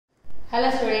Hello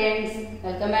students,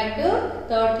 welcome back to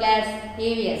 3rd class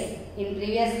EVS. In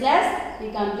previous class,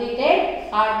 we completed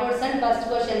hard portion first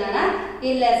question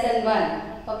in lesson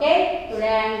 1. Okay, today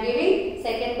I am giving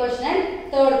second question and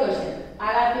third question.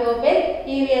 All of you open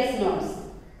EVS notes.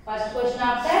 First question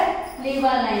after, leave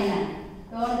a line.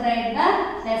 Don't write the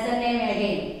lesson name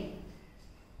again.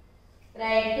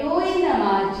 Write 2 in the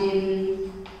margin.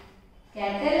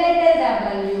 Capital letter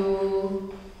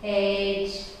W,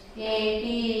 H, A, T.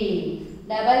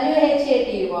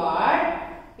 WHAT what?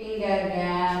 Finger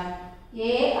gap.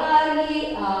 ARER.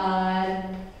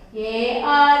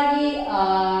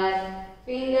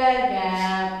 Finger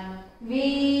gap. VA.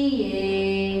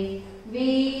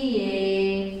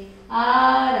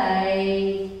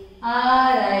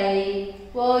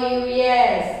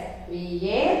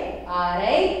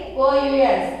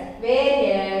 OUS.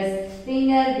 Various.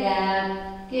 Finger gap.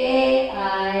 KI.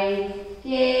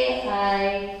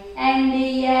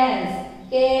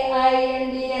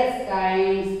 KINDS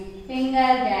kinds.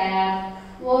 Finger gap.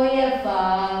 OF.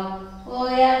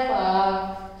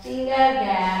 Finger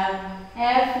gap.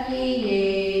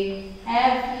 FEA.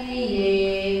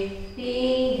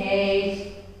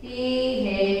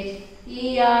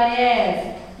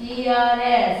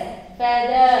 ERS.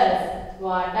 Feathers.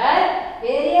 What are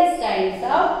various kinds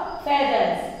of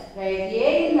feathers? Write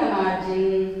A in the margin.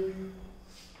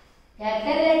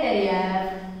 Capital letter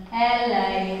F,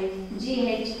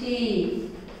 LIGHT.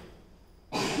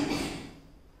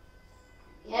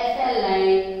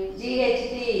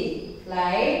 FLIGHT.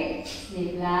 Flight,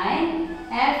 slip line.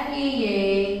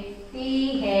 FEA,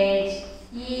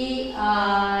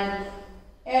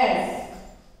 THERS.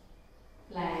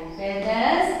 Flying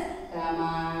feathers,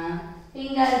 comma.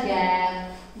 Finger gap,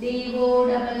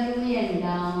 DOWN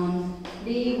down.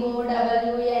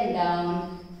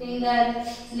 Finger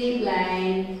slip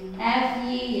line,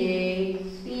 FEA,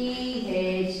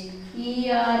 THERS.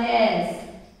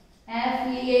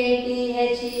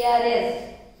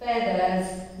 Feathers,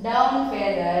 down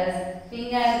feathers.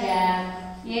 Finger gap,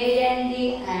 AND.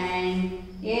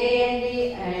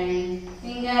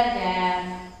 Finger gap,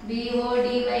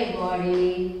 BODY body.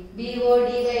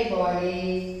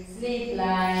 Slip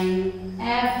line,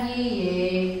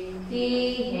 FEA,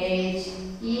 THERS.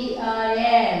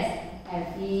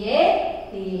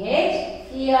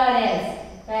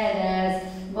 Feathers,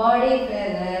 body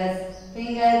feathers.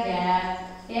 Finger gap,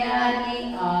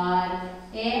 ARER.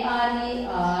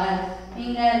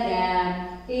 Finger gap,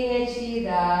 THE.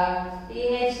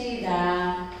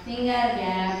 Finger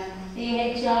gap,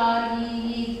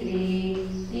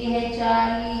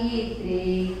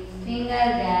 THREE. Finger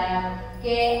gap,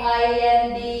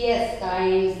 KINDS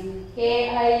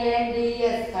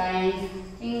kinds.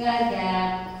 Finger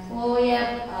gap,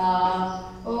 OF.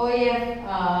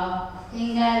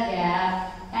 Finger gap,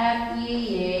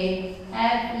 FEA,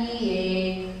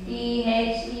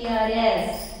 THERS.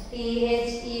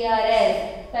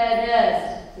 Feathers,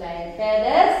 flight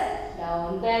feathers, down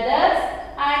feathers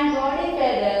and body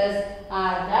feathers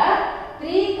are the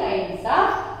 3 kinds of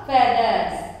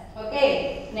feathers. Okay,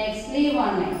 next leave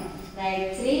one line.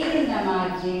 Write 3 in the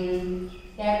margin.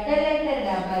 Capital letter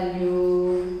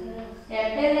W,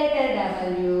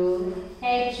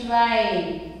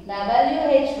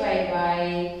 WHY.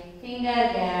 Finger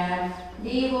gap,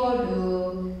 DO.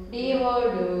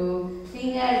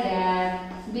 Finger gap,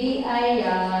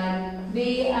 BIR.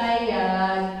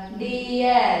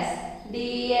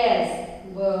 DS.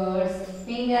 Birds.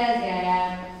 Finger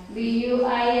gap,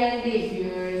 BUILD.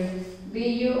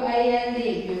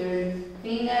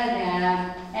 Finger gap,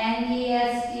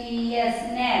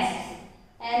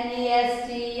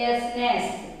 NESTS.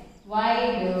 Why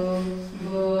do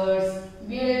birds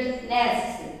build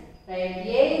nests? Write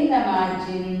A in the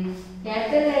margin.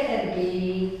 Capital letter B,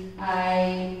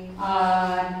 BIRDS.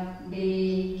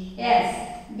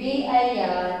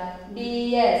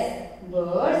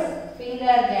 Birds.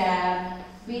 Finger gap,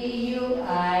 BUILD.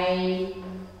 Build.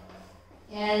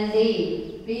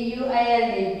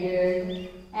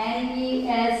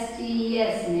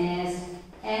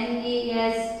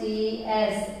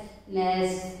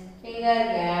 Nest. Finger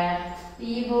gap,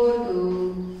 TO2.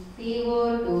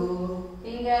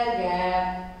 Finger gap,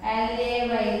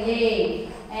 LAY.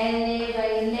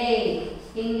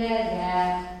 Finger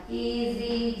gap,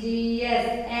 EZGS.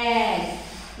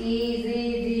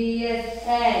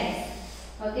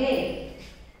 Okay.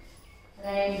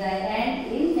 Write the end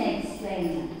in next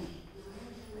line.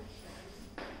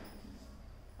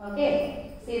 Okay.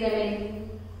 See the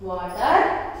meaning. What are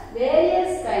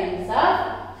various kinds of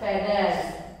feathers?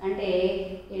 అంటే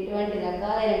ఎటువంటి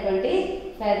రకాలైనటువంటి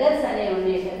feathers అనేవి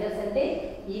ఉన్నాయి. feathers అంటే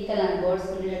ఈకలు అని birds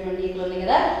ఉండేటటువంటి ఈకలు ఉన్నాయి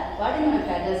కదా, వాటిని మనం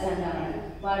ఫెదర్స్ అంటాం.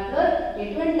 వాటిలో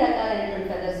ఎటువంటి రకాలైనటువంటి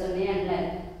ఫెదర్స్ ఉన్నాయి అంటున్నారు.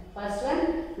 First one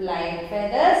flight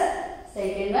feathers,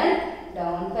 second one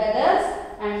down feathers,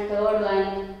 and third one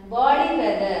body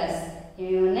feathers.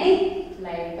 ఇవి ఉన్నాయి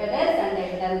ఫ్లైట్ ఫెదర్స్ అంటే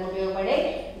ఎక్కడానికి ఉపయోగపడే,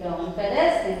 డౌన్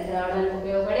ఫెదర్స్ కిందకి రావడానికి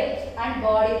ఉపయోగపడే, అండ్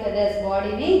బాడీ ఫెదర్స్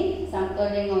బాడీని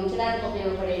సమతౌల్యంగా ఉంచడానికి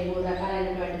ఉపయోగపడే 3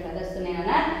 రకాలైనటువంటి ఫెదర్స్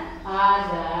ఉన్నాయన్న. Are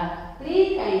the 3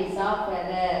 kinds of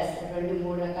feathers. అటువంటి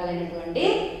 3 రకాలైనటువంటి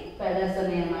ఫెదర్స్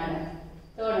ఉన్నాయన్నమాట.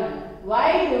 Third one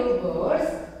why do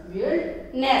birds build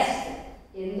NEFT.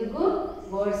 ఎందుకు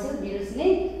బర్డ్స్ బిల్డ్స్ ని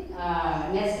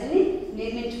నెస్ట్ ని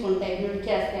నిర్మించుకుంటాయి, బిల్డ్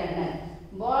చేస్తాయి అన్నారు.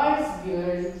 బర్డ్స్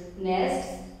బిల్డ్ నెస్ట్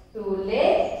టు లే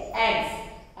ఎగ్స్.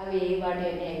 అవి వాటి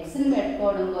యొక్క ఎగ్స్ ని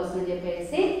పెట్టుకోవడం కోసం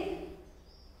చెప్పేసి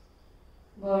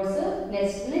బర్డ్స్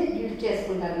నెస్ట్ ని బిల్డ్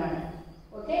చేసుకుంటారు అన్నమాట.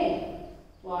 Okay,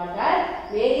 what are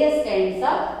various kinds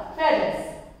of feathers?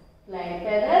 Flight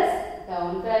feathers,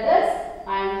 down feathers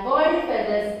and body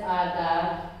feathers are the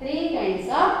 3 kinds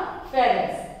of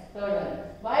feathers. Third one,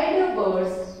 why do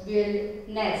birds build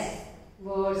nests?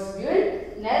 Birds build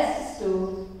nests to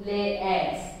lay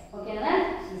eggs. Okay na?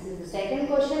 This is the second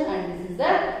question and this is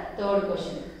the third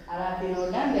question. All of you know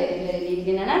them very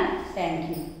neatly na. Thank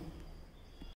you.